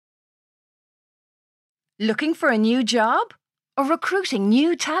Looking for a new job? Or recruiting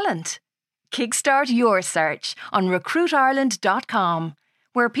new talent? Kickstart your search on recruitireland.com,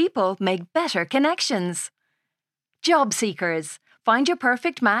 where people make better connections. Job seekers, find your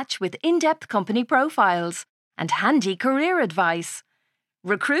perfect match with in-depth company profiles and handy career advice.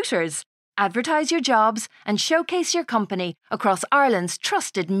 Recruiters, advertise your jobs and showcase your company across Ireland's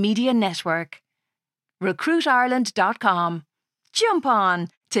trusted media network. recruitireland.com. Jump on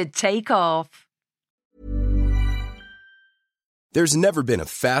to take off. There's never been a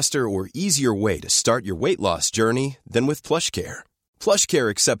faster or easier way to start your weight loss journey than with PlushCare. PlushCare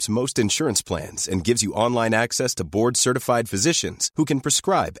accepts most insurance plans and gives you online access to board-certified physicians who can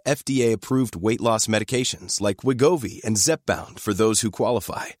prescribe FDA-approved weight loss medications like Wegovy and Zepbound for those who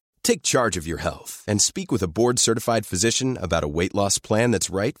qualify. Take charge of your health and speak with a board-certified physician about a weight loss plan that's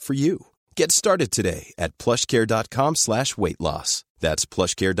right for you. Get started today at plushcare.com/weight-loss. That's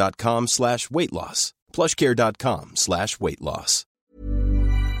plushcare.com/weight-loss. plushcare.com/weight-loss.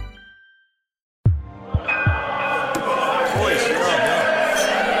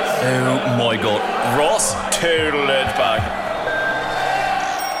 Oh my God, Ross total it back.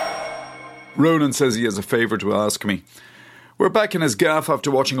 Ronan says he has a favour to ask me. We're back in his gaff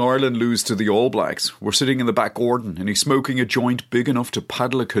after watching Ireland lose to the All Blacks. We're sitting in the back garden and he's smoking a joint big enough to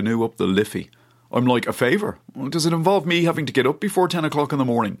paddle a canoe up the Liffey. I'm like, a favour? Does it involve me having to get up before 10 o'clock in the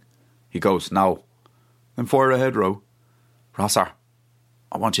morning? He goes, no. Then fire ahead, Ro. Rosser,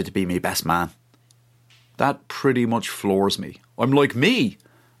 I want you to be me best man. That pretty much floors me. I'm like, me?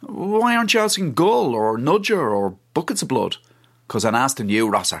 Why aren't you asking Gull or Nudger or Buckets of Blood? 'Cause I'm asking you,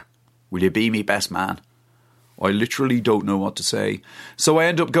 Rosser. Will you be me best man? I literally don't know what to say. So I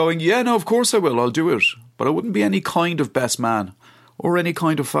end up going, yeah, no, of course I will, I'll do it. But I wouldn't be any kind of best man, or any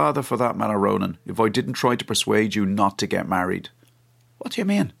kind of father for that matter, Ronan, if I didn't try to persuade you not to get married. What do you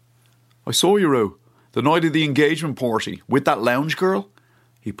mean? I saw you, Ro, the night of the engagement party, with that lounge girl.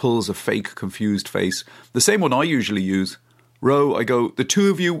 He pulls a fake, confused face, the same one I usually use. Ro, I go, the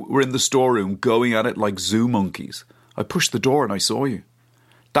two of you were in the storeroom going at it like zoo monkeys. I pushed the door and I saw you.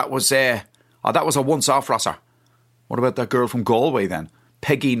 That was a once-off, Rosser. What about that girl from Galway then?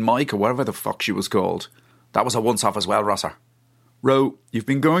 Peggy and Mike or whatever the fuck she was called. That was a once-off as well, Rosser. Ro, you've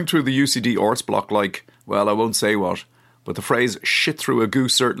been going through the UCD arts block like, well, I won't say what, but the phrase shit through a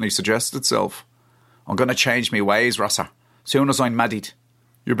goose certainly suggests itself. I'm going to change me ways, Rosser, soon as I'm married.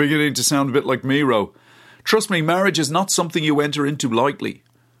 You're beginning to sound a bit like me, Ro. Trust me, marriage is not something you enter into lightly.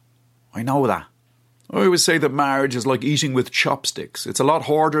 I know that. I always say that marriage is like eating with chopsticks. It's a lot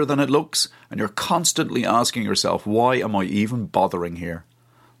harder than it looks, and you're constantly asking yourself, why am I even bothering here?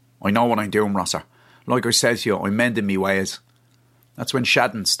 I know what I'm doing, Rosser. Like I said to you, I'm mending me ways. That's when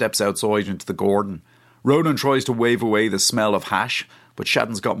Shadden steps outside into the garden. Ronan tries to wave away the smell of hash, but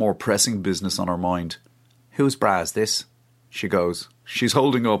Shadden's got more pressing business on her mind. Whose bra is this? She goes. She's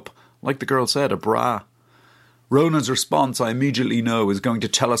holding up, like the girl said, a bra. Ronan's response, I immediately know, is going to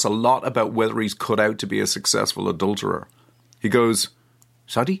tell us a lot about whether he's cut out to be a successful adulterer. He goes,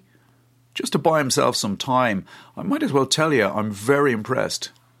 sorry? Just to buy himself some time, I might as well tell you I'm very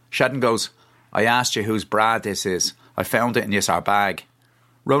impressed. Shadden goes, I asked you whose bra this is. I found it in our bag.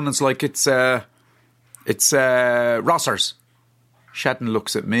 Ronan's like, it's Rosser's. Shadden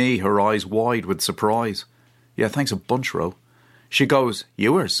looks at me, her eyes wide with surprise. Yeah, thanks a bunch, Ro. She goes,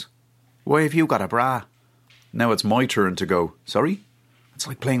 yours? Why have you got a bra? Now it's my turn to go, sorry? It's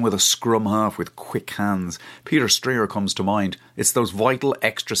like playing with a scrum half with quick hands. Peter Stringer comes to mind. It's those vital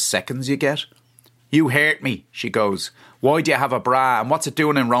extra seconds you get. You hurt me, she goes. Why do you have a bra and what's it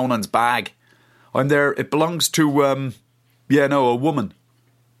doing in Ronan's bag? I'm there, it belongs to, a woman.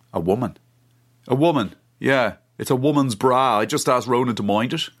 A woman? A woman, yeah. It's a woman's bra. I just asked Ronan to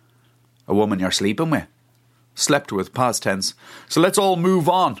mind it. A woman you're sleeping with? Slept with, past tense. So let's all move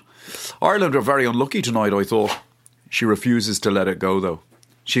on. Ireland are very unlucky tonight, I thought. She refuses to let it go, though.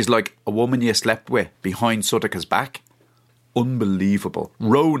 She's like, a woman you slept with behind Sutika's back? Unbelievable.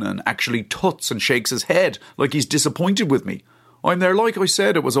 Ronan actually tuts and shakes his head like he's disappointed with me. I'm there, like I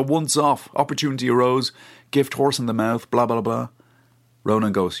said, it was a once-off. Opportunity arose. Gift horse in the mouth, blah, blah, blah.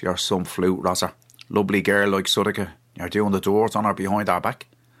 Ronan goes, you're some flute, Rosser. Lovely girl like Sutika. You're doing the doors on her behind our back.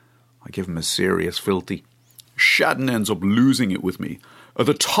 I give him a serious filthy. Shadden ends up losing it with me. At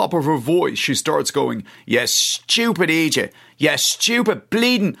the top of her voice, she starts going, you stupid idiot. You stupid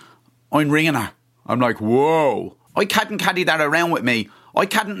bleeding. I'm ringing her. I'm like, whoa. I can't carry that around with me. I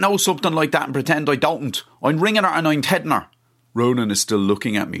can't know something like that and pretend I don't. I'm ringing her and I'm heading her. Ronan is still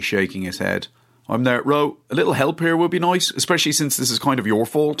looking at me, shaking his head. I'm there, Ro, a little help here would be nice, especially since this is kind of your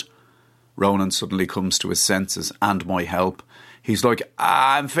fault. Ronan suddenly comes to his senses and my help. He's like,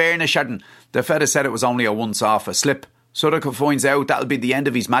 in fairness, Sheridan, the fella said it was only a once-off, a slip. Sudaka finds out that'll be the end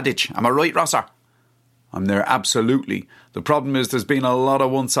of his marriage. Am I right, Rosser? I'm there, absolutely. The problem is there's been a lot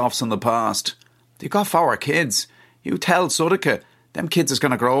of once-offs in the past. They got 4 kids. You tell Sudaka, them kids is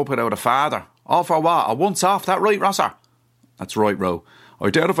going to grow up without a father. All for what? A once-off, that right, Rosser? That's right, Ro. I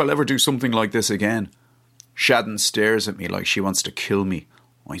doubt if I'll ever do something like this again. Shadden stares at me like she wants to kill me.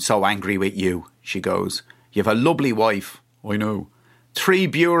 I'm so angry with you, she goes. You've a lovely wife. I know. 3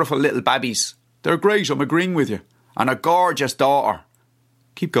 beautiful little babbies. They're great, I'm agreeing with you. And a gorgeous daughter.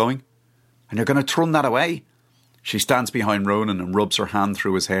 Keep going. And you're going to turn that away? She stands behind Ronan and rubs her hand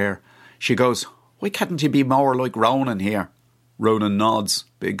through his hair. She goes, why can't you be more like Ronan here? Ronan nods,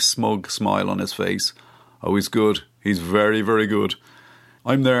 big smug smile on his face. Oh, he's good. He's very, very good.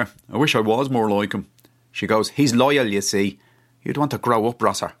 I'm there. I wish I was more like him. She goes, he's loyal, you see. You'd want to grow up,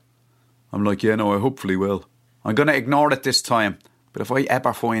 Rosser. I'm like, yeah, no, I hopefully will. I'm going to ignore it this time. But if I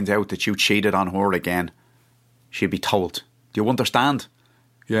ever find out that you cheated on her again, she'll be told. Do you understand?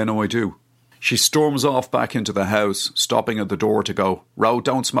 Yeah, no, I do. She storms off back into the house, stopping at the door to go, Ro,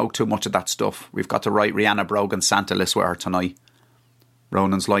 don't smoke too much of that stuff. We've got to write Rihanna Brogan's Santa list with her tonight.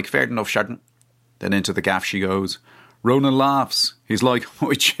 Ronan's like, fair enough, Sheridan. Then into the gaff she goes. Ronan laughs. He's like,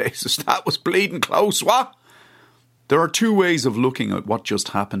 oh, Jesus, that was bleeding close, what? There are 2 ways of looking at what just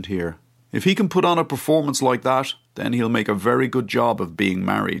happened here. If he can put on a performance like that, then he'll make a very good job of being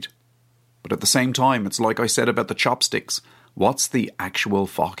married. But at the same time, it's like I said about the chopsticks. What's the actual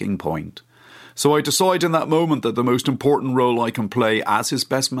fucking point? So I decide in that moment that the most important role I can play as his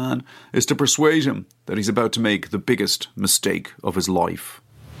best man is to persuade him that he's about to make the biggest mistake of his life.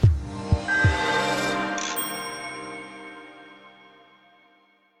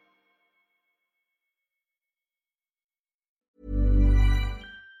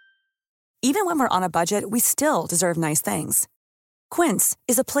 Even when we're on a budget, we still deserve nice things. Quince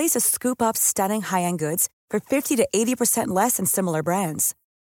is a place to scoop up stunning high-end goods for 50 to 80% less than similar brands.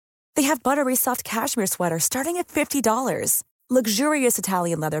 They have buttery soft cashmere sweaters starting at $50, luxurious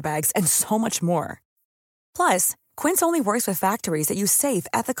Italian leather bags, and so much more. Plus, Quince only works with factories that use safe,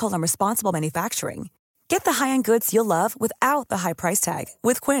 ethical, and responsible manufacturing. Get the high-end goods you'll love without the high price tag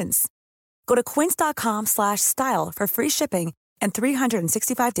with Quince. Go to quince.com/style for free shipping and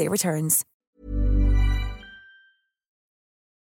 365-day returns.